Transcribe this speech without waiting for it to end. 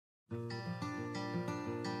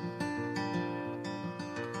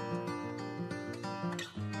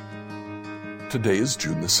Today is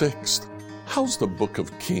June the 6th. How's the Book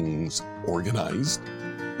of Kings organized?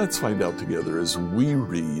 Let's find out together as we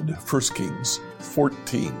read 1 Kings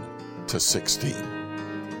 14 to 16.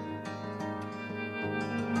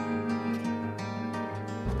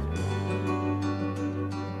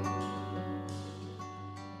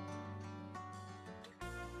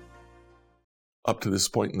 Up to this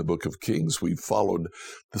point in the Book of Kings, we've followed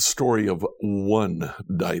the story of one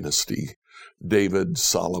dynasty, David,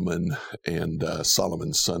 Solomon, and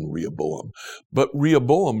Solomon's son Rehoboam. But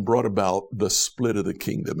Rehoboam brought about the split of the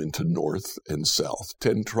kingdom into north and south,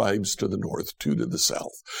 10 tribes to the north, 2 to the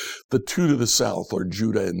south. The 2 to the south are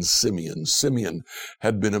Judah and Simeon. Simeon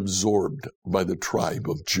had been absorbed by the tribe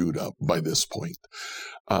of Judah by this point.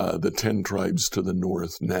 The 10 tribes to the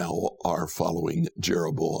north now are following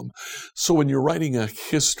Jeroboam. So when you're writing a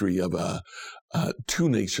history of 2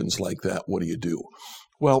 nations like that, what do?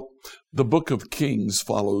 Well, the Book of Kings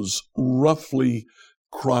follows roughly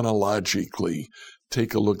chronologically.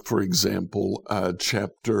 Take a look, for example,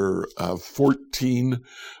 chapter 14.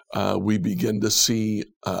 We begin to see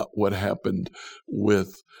what happened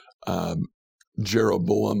with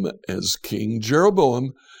Jeroboam as king.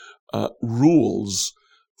 Jeroboam rules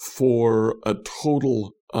for a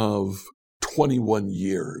total of 21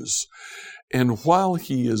 years. And while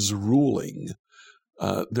he is ruling,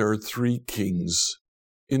 there are 3 kings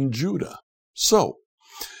in Judah. So,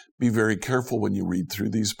 be very careful when you read through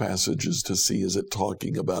these passages to see, is it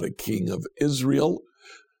talking about a king of Israel,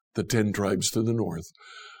 the 10 tribes to the north,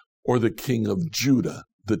 or the king of Judah,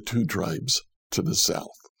 the 2 tribes to the south?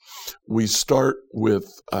 We start with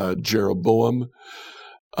Jeroboam.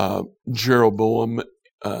 Jeroboam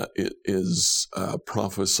is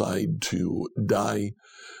prophesied to die.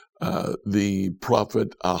 The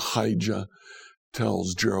prophet Ahijah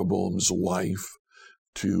tells Jeroboam's wife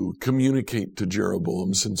to communicate to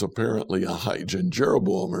Jeroboam, since apparently Ahijah and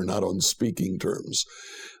Jeroboam are not on speaking terms,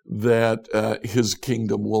 that his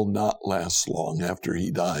kingdom will not last long after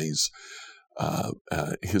he dies.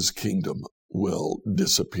 His kingdom will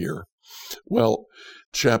disappear. Well,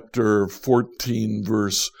 chapter 14,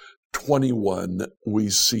 verse 21, we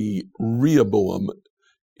see Rehoboam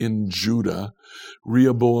in Judah.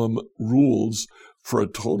 Rehoboam rules for a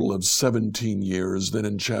total of 17 years. Then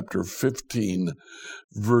in chapter 15,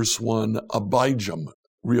 verse 1, Abijam,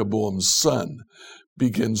 Rehoboam's son,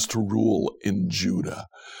 begins to rule in Judah.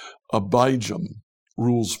 Abijam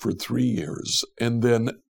rules for 3 years. And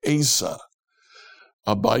then Asa,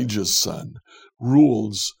 Abijah's son,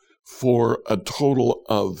 rules for a total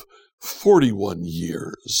of 41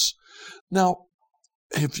 years. Now,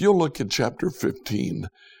 if you look at chapter 15,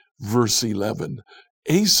 verse 11,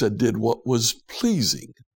 Asa did what was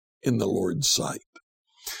pleasing in the Lord's sight.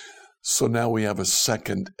 So now we have a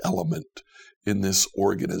second element in this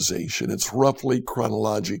organization. It's roughly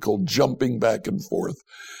chronological, jumping back and forth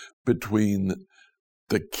between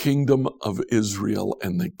the kingdom of Israel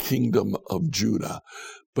and the kingdom of Judah.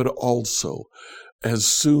 But also, as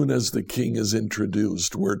soon as the king is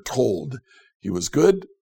introduced, we're told he was good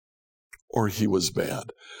or he was bad.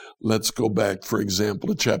 Let's go back, for example,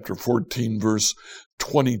 to chapter 14, verse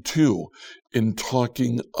 22, in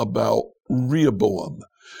talking about Rehoboam.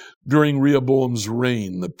 During Rehoboam's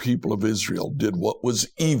reign, the people of Israel did what was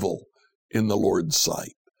evil in the Lord's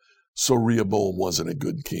sight. So Rehoboam wasn't a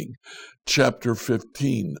good king. Chapter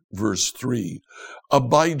 15, verse 3,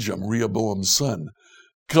 Abijam, Rehoboam's son,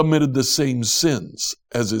 committed the same sins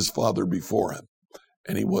as his father before him,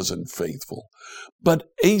 and he wasn't faithful. But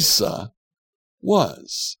Asa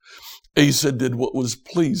was. Asa did what was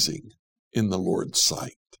pleasing in the Lord's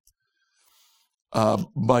sight.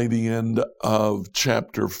 By the end of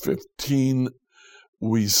chapter 15,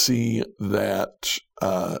 we see that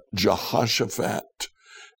Jehoshaphat,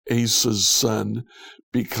 Asa's son,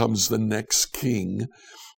 becomes the next king.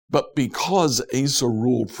 But because Asa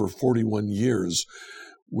ruled for 41 years,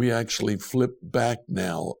 we actually flip back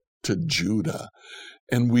now to Judah.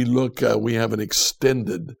 And we look, we have an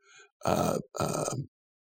extended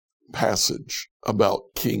passage about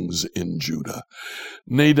kings in Judah.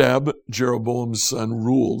 Nadab, Jeroboam's son,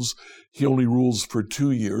 rules. He only rules for 2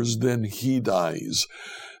 years, then he dies.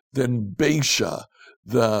 Then Baasha,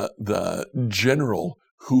 the general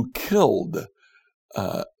who killed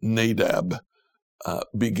Nadab,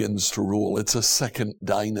 begins to rule. It's a second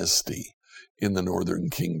dynasty in the northern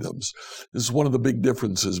kingdoms. This is one of the big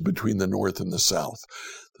differences between the north and the south.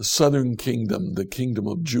 The southern kingdom, the kingdom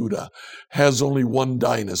of Judah, has only one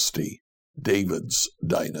dynasty, David's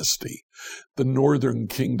dynasty. The northern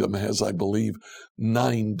kingdom has, I believe,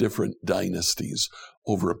 9 different dynasties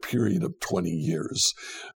over a period of 20 years.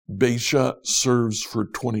 Baasha serves for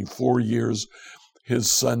 24 years.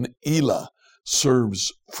 His son Elah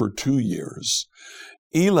serves for 2 years.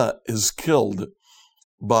 Elah is killed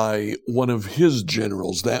by one of his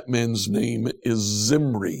generals. That man's name is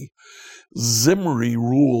Zimri. Zimri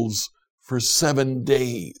rules for 7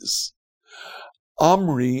 days.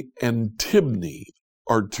 Omri and Tibni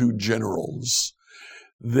are 2 generals.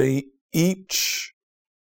 They each,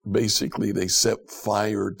 basically, they set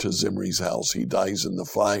fire to Zimri's house. He dies in the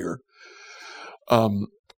fire.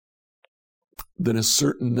 Then a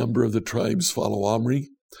certain number of the tribes follow Omri,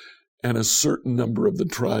 and a certain number of the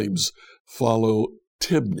tribes follow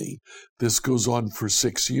Tibni. This goes on for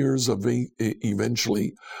 6 years.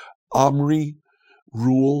 Eventually, Omri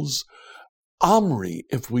rules. Omri,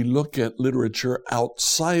 if we look at literature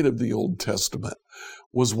outside of the Old Testament,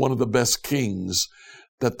 was one of the best kings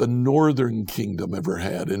that the northern kingdom ever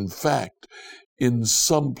had. In fact, in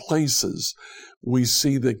some places, we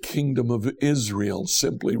see the kingdom of Israel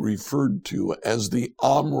simply referred to as the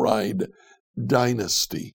Omride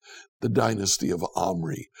dynasty, the dynasty of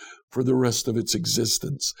Omri, for the rest of its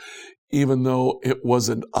existence, even though it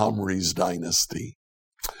wasn't Omri's dynasty.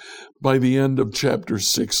 By the end of chapter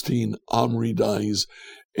 16, Omri dies,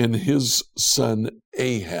 and his son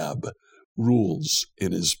Ahab rules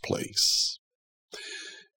in his place.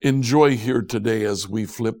 Enjoy here today as we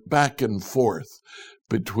flip back and forth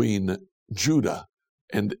between Judah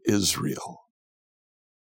and Israel.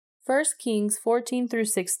 1 Kings 14 through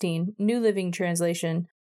 16, New Living Translation.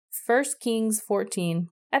 1 Kings 14.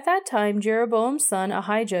 At that time, Jeroboam's son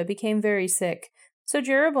Ahijah became very sick. So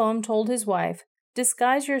Jeroboam told his wife,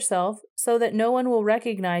 "Disguise yourself so that no one will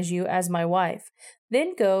recognize you as my wife.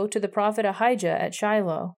 Then go to the prophet Ahijah at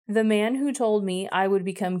Shiloh, the man who told me I would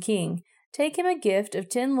become king. Take him a gift of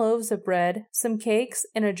 10 loaves of bread, some cakes,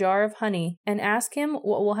 and a jar of honey, and ask him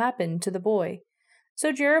what will happen to the boy."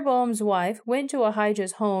 So Jeroboam's wife went to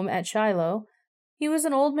Ahijah's home at Shiloh. He was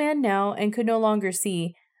an old man now and could no longer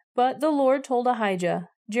see, but the Lord told Ahijah,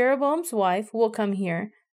 "Jeroboam's wife will come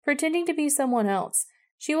here, pretending to be someone else.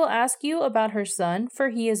 She will ask you about her son, for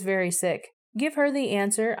he is very sick. Give her the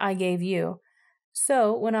answer I gave you."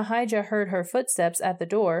 So when Ahijah heard her footsteps at the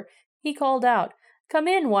door, he called out, "Come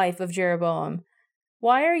in, wife of Jeroboam.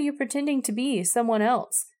 Why are you pretending to be someone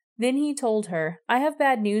else?" Then he told her, "I have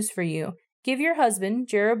bad news for you. Give your husband,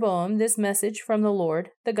 Jeroboam, this message from the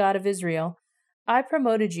Lord, the God of Israel. I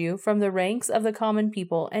promoted you from the ranks of the common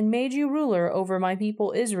people and made you ruler over my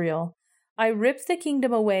people Israel. I ripped the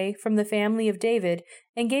kingdom away from the family of David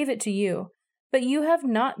and gave it to you. But you have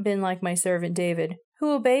not been like my servant David,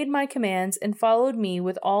 who obeyed my commands and followed me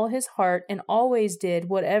with all his heart and always did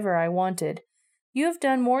whatever I wanted. You have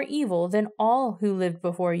done more evil than all who lived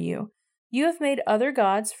before you. You have made other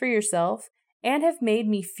gods for yourself and have made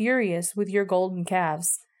me furious with your golden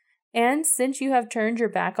calves. And since you have turned your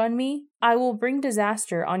back on me, I will bring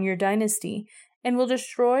disaster on your dynasty and will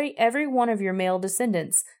destroy every one of your male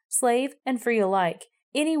descendants, slave and free alike,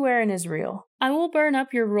 anywhere in Israel. I will burn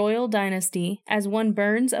up your royal dynasty as one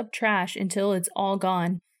burns up trash until it's all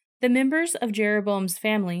gone. The members of Jeroboam's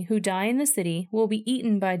family who die in the city will be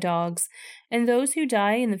eaten by dogs, and those who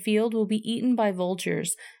die in the field will be eaten by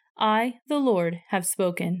vultures. I, the Lord, have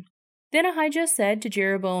spoken." Then Ahijah said to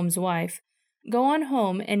Jeroboam's wife, "Go on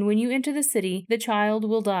home, and when you enter the city, the child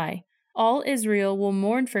will die. All Israel will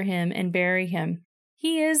mourn for him and bury him.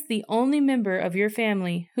 He is the only member of your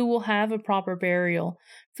family who will have a proper burial,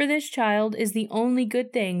 for this child is the only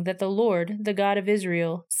good thing that the Lord, the God of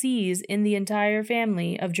Israel, sees in the entire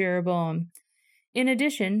family of Jeroboam. In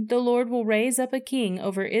addition, the Lord will raise up a king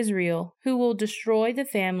over Israel who will destroy the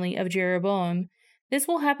family of Jeroboam. This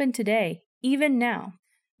will happen today, even now.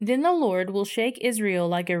 Then the Lord will shake Israel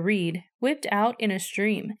like a reed, whipped out in a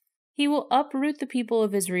stream. He will uproot the people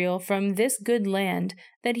of Israel from this good land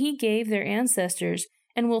that he gave their ancestors,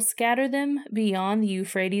 and will scatter them beyond the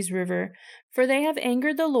Euphrates River, for they have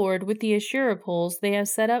angered the Lord with the Asherah poles they have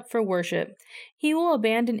set up for worship. He will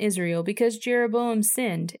abandon Israel because Jeroboam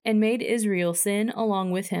sinned, and made Israel sin along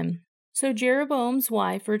with him. So Jeroboam's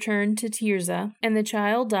wife returned to Tirzah, and the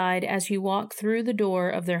child died as he walked through the door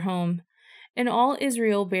of their home. And all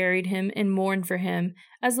Israel buried him and mourned for him,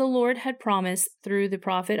 as the Lord had promised through the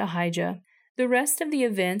prophet Ahijah. The rest of the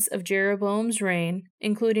events of Jeroboam's reign,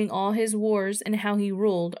 including all his wars and how he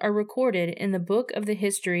ruled, are recorded in the book of the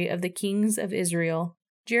history of the kings of Israel.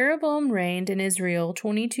 Jeroboam reigned in Israel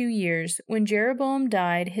 22 years. When Jeroboam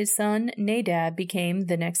died, his son Nadab became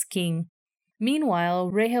the next king.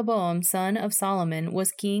 Meanwhile, Rehoboam, son of Solomon,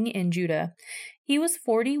 was king in Judah. He was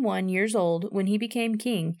 41 years old when he became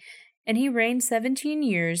king, and he reigned 17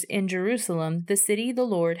 years in Jerusalem, the city the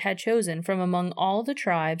Lord had chosen from among all the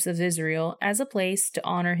tribes of Israel as a place to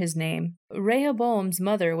honor his name. Rehoboam's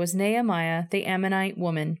mother was Naamah, the Ammonite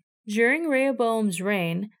woman. During Rehoboam's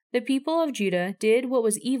reign, the people of Judah did what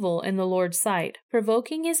was evil in the Lord's sight,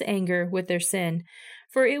 provoking his anger with their sin,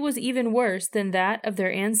 for it was even worse than that of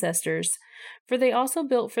their ancestors. For they also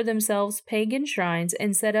built for themselves pagan shrines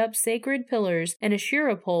and set up sacred pillars and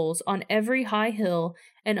Asherah poles on every high hill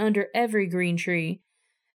and under every green tree.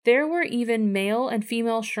 There were even male and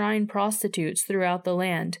female shrine prostitutes throughout the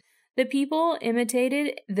land. The people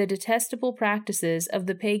imitated the detestable practices of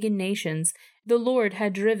the pagan nations the Lord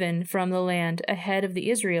had driven from the land ahead of the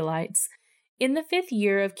Israelites. In the 5th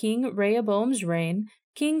year of King Rehoboam's reign,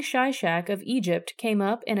 King Shishak of Egypt came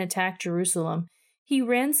up and attacked Jerusalem. He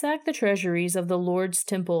ransacked the treasuries of the Lord's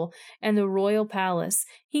temple and the royal palace.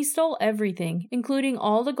 He stole everything, including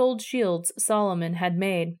all the gold shields Solomon had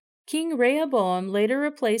made. King Rehoboam later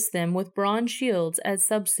replaced them with bronze shields as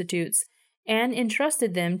substitutes, and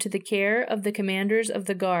entrusted them to the care of the commanders of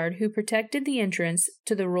the guard who protected the entrance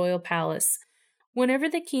to the royal palace. Whenever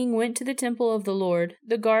the king went to the temple of the Lord,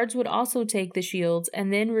 the guards would also take the shields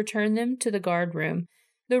and then return them to the guard room.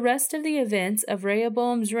 The rest of the events of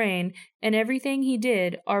Rehoboam's reign and everything he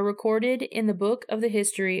did are recorded in the book of the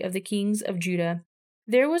history of the kings of Judah.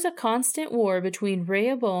 There was a constant war between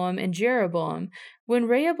Rehoboam and Jeroboam. When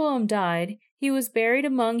Rehoboam died, he was buried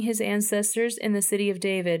among his ancestors in the city of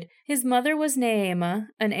David. His mother was Naamah,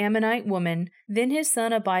 an Ammonite woman. Then his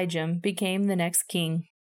son Abijam became the next king.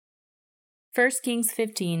 1 Kings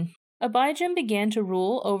 15. Abijam began to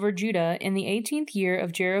rule over Judah in the 18th year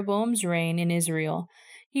of Jeroboam's reign in Israel.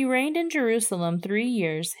 He reigned in Jerusalem 3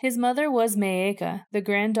 years. His mother was Maacah, the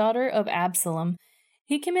granddaughter of Absalom.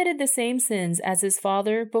 He committed the same sins as his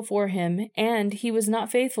father before him, and he was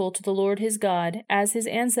not faithful to the Lord his God, as his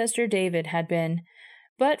ancestor David had been.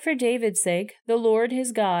 But for David's sake, the Lord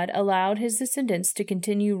his God allowed his descendants to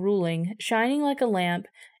continue ruling, shining like a lamp,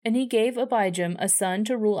 and he gave Abijam a son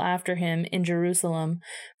to rule after him in Jerusalem.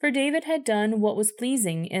 For David had done what was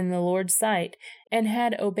pleasing in the Lord's sight, and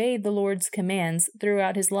had obeyed the Lord's commands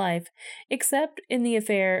throughout his life, except in the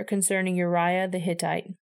affair concerning Uriah the Hittite.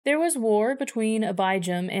 There was war between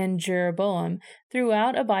Abijam and Jeroboam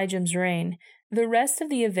throughout Abijam's reign. The rest of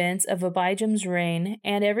the events of Abijam's reign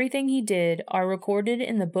and everything he did are recorded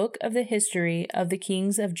in the book of the history of the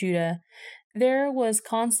kings of Judah. There was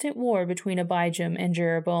constant war between Abijam and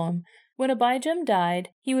Jeroboam. When Abijam died,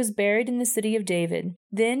 he was buried in the city of David.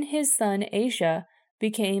 Then his son Asa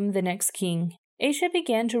became the next king. Asa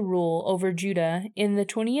began to rule over Judah in the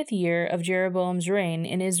 20th year of Jeroboam's reign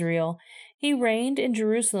in Israel. He reigned in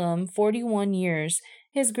Jerusalem 41 years.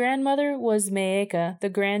 His grandmother was Maacah, the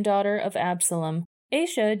granddaughter of Absalom.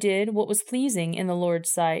 Asa did what was pleasing in the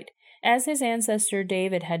Lord's sight, as his ancestor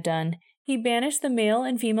David had done. He banished the male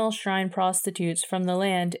and female shrine prostitutes from the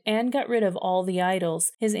land and got rid of all the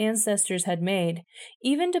idols his ancestors had made,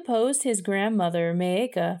 even deposed his grandmother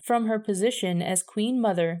Maacah from her position as queen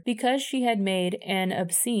mother because she had made an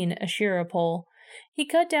obscene Asherah pole. He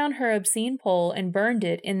cut down her obscene pole and burned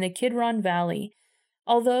it in the Kidron Valley.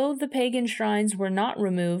 Although the pagan shrines were not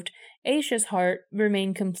removed, Asa's heart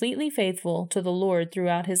remained completely faithful to the Lord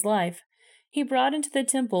throughout his life. He brought into the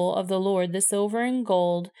temple of the Lord the silver and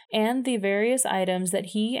gold and the various items that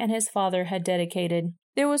he and his father had dedicated.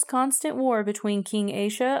 There was constant war between King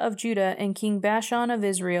Asa of Judah and King Bashan of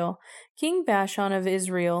Israel. King Bashan of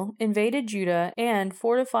Israel invaded Judah and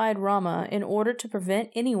fortified Ramah in order to prevent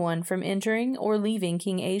anyone from entering or leaving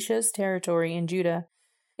King Asa's territory in Judah.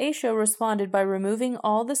 Asa responded by removing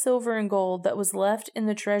all the silver and gold that was left in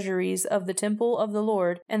the treasuries of the temple of the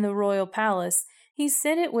Lord and the royal palace. He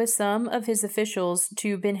sent it with some of his officials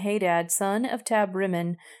to Ben-Hadad, son of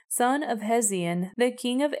Tabrimmon, son of Hezion, the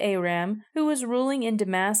king of Aram, who was ruling in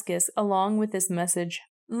Damascus, along with this message: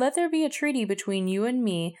 "Let there be a treaty between you and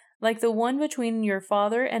me, like the one between your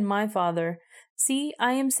father and my father. See,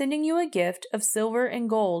 I am sending you a gift of silver and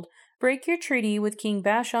gold. Break your treaty with King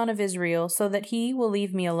Bashan of Israel, so that he will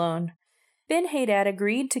leave me alone." Ben-Hadad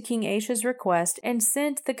agreed to King Asa's request and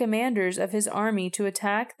sent the commanders of his army to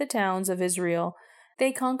attack the towns of Israel.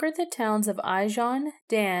 They conquered the towns of Ijon,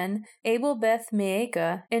 Dan,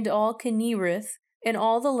 Abel-Beth-Maacah, and all Kinnereth, and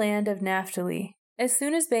all the land of Naphtali. As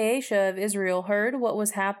soon as Baasha of Israel heard what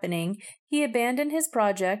was happening, he abandoned his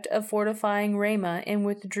project of fortifying Ramah and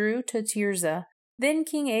withdrew to Tirzah. Then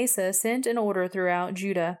King Asa sent an order throughout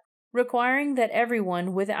Judah: requiring that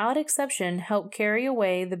everyone, without exception, help carry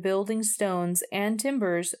away the building stones and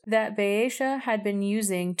timbers that Baasha had been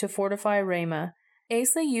using to fortify Ramah.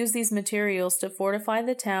 Asa used these materials to fortify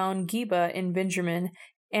the town Geba in Benjamin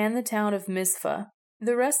and the town of Mizpah.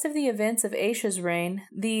 The rest of the events of Asa's reign,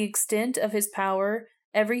 the extent of his power,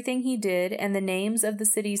 everything he did, and the names of the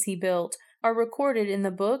cities he built, are recorded in the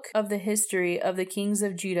book of the history of the kings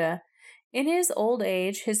of Judah. In his old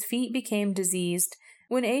age, his feet became diseased.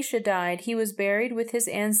 When Asa died, he was buried with his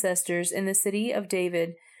ancestors in the city of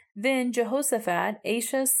David. Then Jehoshaphat,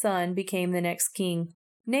 Asa's son, became the next king.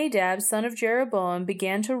 Nadab, son of Jeroboam,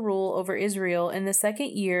 began to rule over Israel in the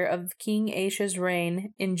 2nd year of King Asa's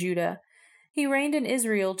reign in Judah. He reigned in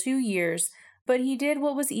Israel 2 years, but he did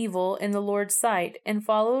what was evil in the Lord's sight and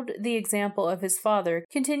followed the example of his father,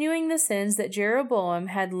 continuing the sins that Jeroboam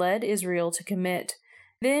had led Israel to commit.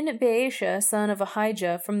 Then Baasha, son of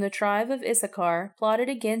Ahijah, from the tribe of Issachar, plotted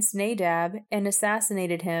against Nadab and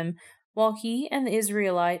assassinated him, while he and the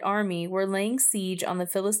Israelite army were laying siege on the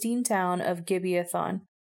Philistine town of Gibeathon.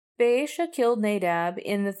 Baasha killed Nadab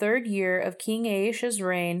in the 3rd year of King Asa's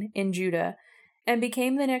reign in Judah, and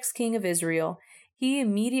became the next king of Israel. He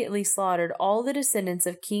immediately slaughtered all the descendants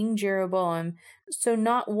of King Jeroboam, so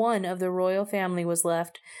not one of the royal family was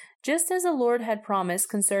left, just as the Lord had promised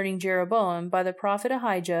concerning Jeroboam by the prophet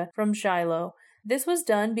Ahijah from Shiloh. This was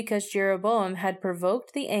done because Jeroboam had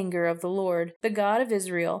provoked the anger of the Lord, the God of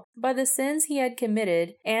Israel, by the sins he had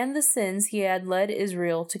committed and the sins he had led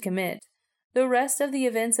Israel to commit. The rest of the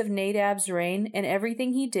events of Nadab's reign and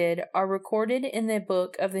everything he did are recorded in the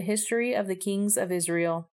book of the history of the kings of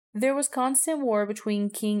Israel. There was constant war between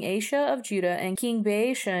King Asa of Judah and King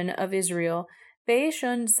Baasha of Israel.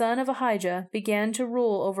 Baasha, son of Ahijah, began to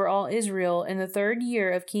rule over all Israel in the 3rd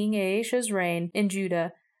year of King Asa's reign in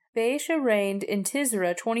Judah. Baasha reigned in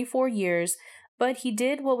Tisra 24 years, but he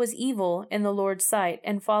did what was evil in the Lord's sight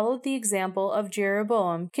and followed the example of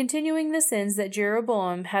Jeroboam, continuing the sins that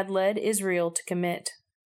Jeroboam had led Israel to commit.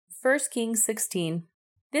 1 Kings 16.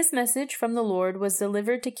 This message from the Lord was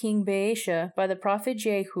delivered to King Baasha by the prophet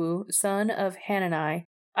Jehu, son of Hanani.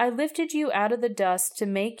 I lifted you out of the dust to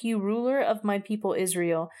make you ruler of my people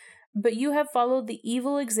Israel, but you have followed the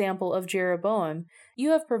evil example of Jeroboam.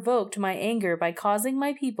 You have provoked my anger by causing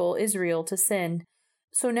my people Israel to sin.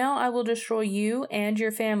 So now I will destroy you and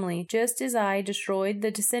your family, just as I destroyed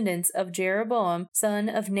the descendants of Jeroboam, son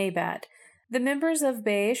of Nebat. The members of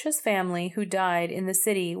Baasha's family who died in the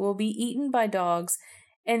city will be eaten by dogs,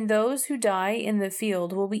 and those who die in the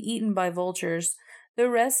field will be eaten by vultures. The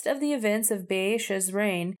rest of the events of Baasha's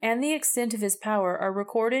reign and the extent of his power are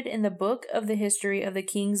recorded in the book of the history of the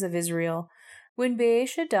kings of Israel. When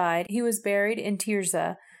Baasha died, he was buried in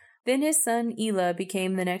Tirzah. Then his son Elah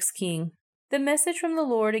became the next king. The message from the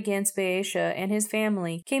Lord against Baasha and his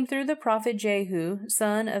family came through the prophet Jehu,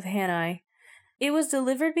 son of Hanani. It was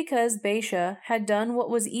delivered because Baasha had done what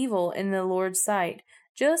was evil in the Lord's sight,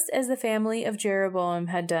 just as the family of Jeroboam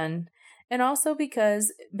had done, and also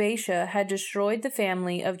because Baasha had destroyed the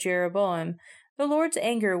family of Jeroboam. The Lord's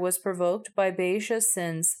anger was provoked by Baasha's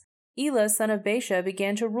sins. Elah, son of Baasha,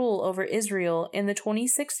 began to rule over Israel in the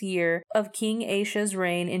 26th year of King Asa's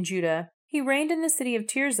reign in Judah. He reigned in the city of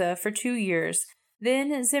Tirzah for 2 years.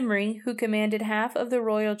 Then Zimri, who commanded half of the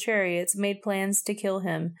royal chariots, made plans to kill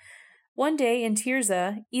him. One day in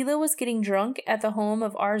Tirzah, Elah was getting drunk at the home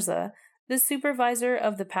of Arza, the supervisor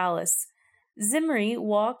of the palace. Zimri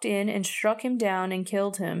walked in and struck him down and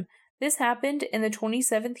killed him. This happened in the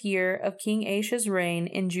 27th year of King Asa's reign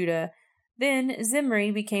in Judah. Then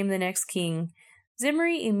Zimri became the next king.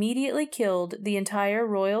 Zimri immediately killed the entire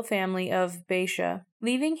royal family of Baasha,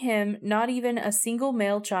 leaving him not even a single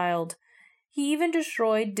male child. He even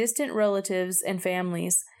destroyed distant relatives and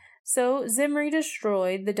families. So Zimri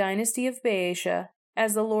destroyed the dynasty of Baasha,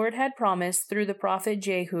 as the Lord had promised through the prophet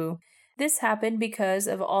Jehu. This happened because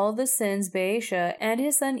of all the sins Baasha and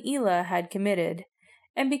his son Elah had committed,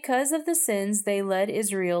 and because of the sins they led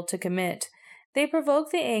Israel to commit. They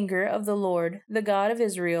provoked the anger of the Lord, the God of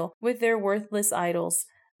Israel, with their worthless idols.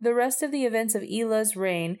 The rest of the events of Elah's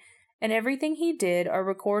reign and everything he did are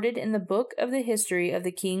recorded in the book of the history of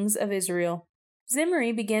the kings of Israel.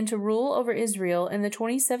 Zimri began to rule over Israel in the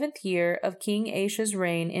 27th year of King Asa's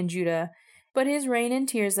reign in Judah, but his reign in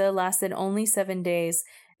Tirzah lasted only 7 days.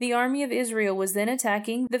 The army of Israel was then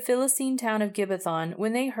attacking the Philistine town of Gibeathon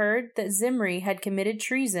when they heard that Zimri had committed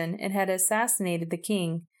treason and had assassinated the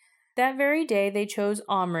king. That very day they chose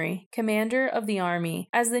Omri, commander of the army,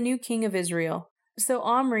 as the new king of Israel. So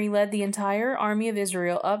Omri led the entire army of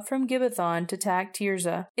Israel up from Gibeathon to attack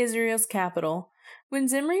Tirzah, Israel's capital. When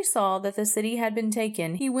Zimri saw that the city had been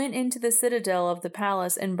taken, he went into the citadel of the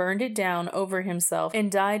palace and burned it down over himself and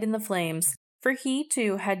died in the flames. For he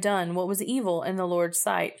too had done what was evil in the Lord's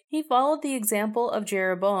sight. He followed the example of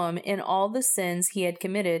Jeroboam in all the sins he had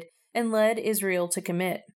committed and led Israel to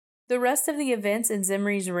commit. The rest of the events in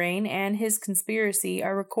Zimri's reign and his conspiracy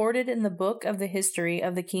are recorded in the book of the history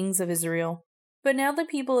of the kings of Israel. But now the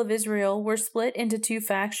people of Israel were split into two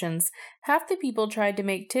factions. Half the people tried to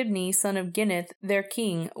make Tibni, son of Ginneth, their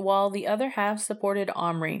king, while the other half supported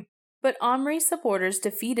Omri. But Omri's supporters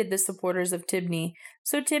defeated the supporters of Tibni,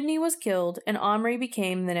 so Tibni was killed, and Omri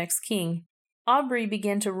became the next king. Omri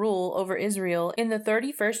began to rule over Israel in the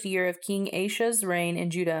 31st year of King Asa's reign in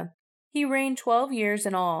Judah. He reigned 12 years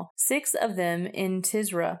in all, 6 of them in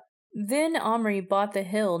Tisra. Then Omri bought the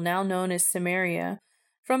hill now known as Samaria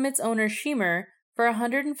from its owner Shemer for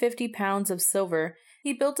 150 pounds of silver.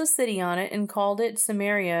 He built a city on it and called it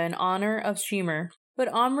Samaria in honor of Shemer.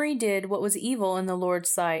 But Omri did what was evil in the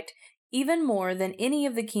Lord's sight, even more than any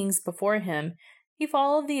of the kings before him. He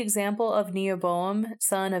followed the example of Rehoboam,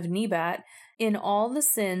 son of Nebat, in all the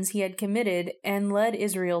sins he had committed and led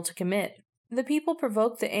Israel to commit. The people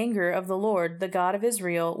provoked the anger of the Lord, the God of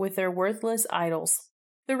Israel, with their worthless idols.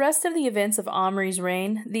 The rest of the events of Omri's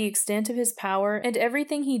reign, the extent of his power, and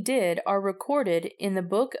everything he did are recorded in the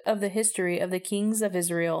book of the history of the kings of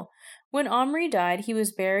Israel. When Omri died, he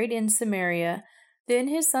was buried in Samaria. Then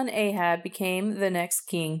his son Ahab became the next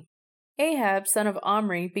king. Ahab, son of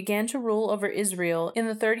Omri, began to rule over Israel in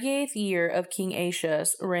the 38th year of King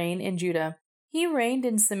Asa's reign in Judah. He reigned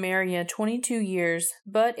in Samaria 22 years,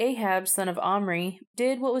 but Ahab, son of Omri,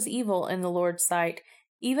 did what was evil in the Lord's sight,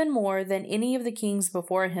 even more than any of the kings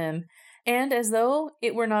before him. And as though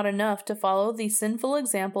it were not enough to follow the sinful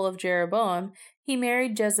example of Jeroboam, he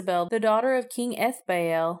married Jezebel, the daughter of King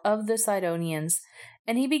Ethbaal of the Sidonians,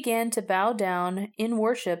 and he began to bow down in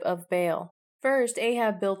worship of Baal. First,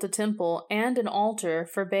 Ahab built a temple and an altar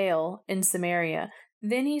for Baal in Samaria.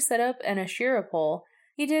 Then he set up an Asherah pole.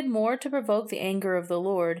 He did more to provoke the anger of the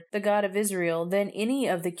Lord, the God of Israel, than any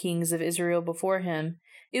of the kings of Israel before him.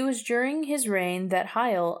 It was during his reign that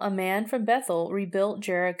Hiel, a man from Bethel, rebuilt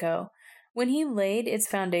Jericho. When he laid its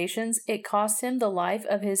foundations, it cost him the life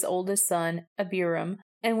of his oldest son, Abiram,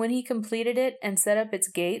 and when he completed it and set up its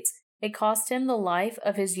gates, it cost him the life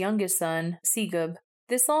of his youngest son, Segub.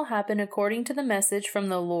 This all happened according to the message from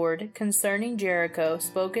the Lord concerning Jericho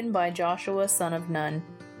spoken by Joshua son of Nun.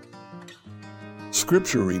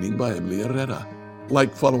 Scripture reading by Emily Herrera.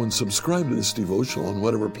 Like, follow, and subscribe to this devotional on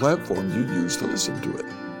whatever platform you use to listen to it.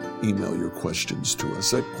 Email your questions to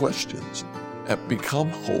us at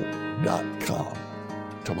questions@becomehope.com.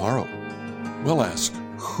 Tomorrow, we'll ask,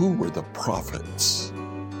 who were the prophets?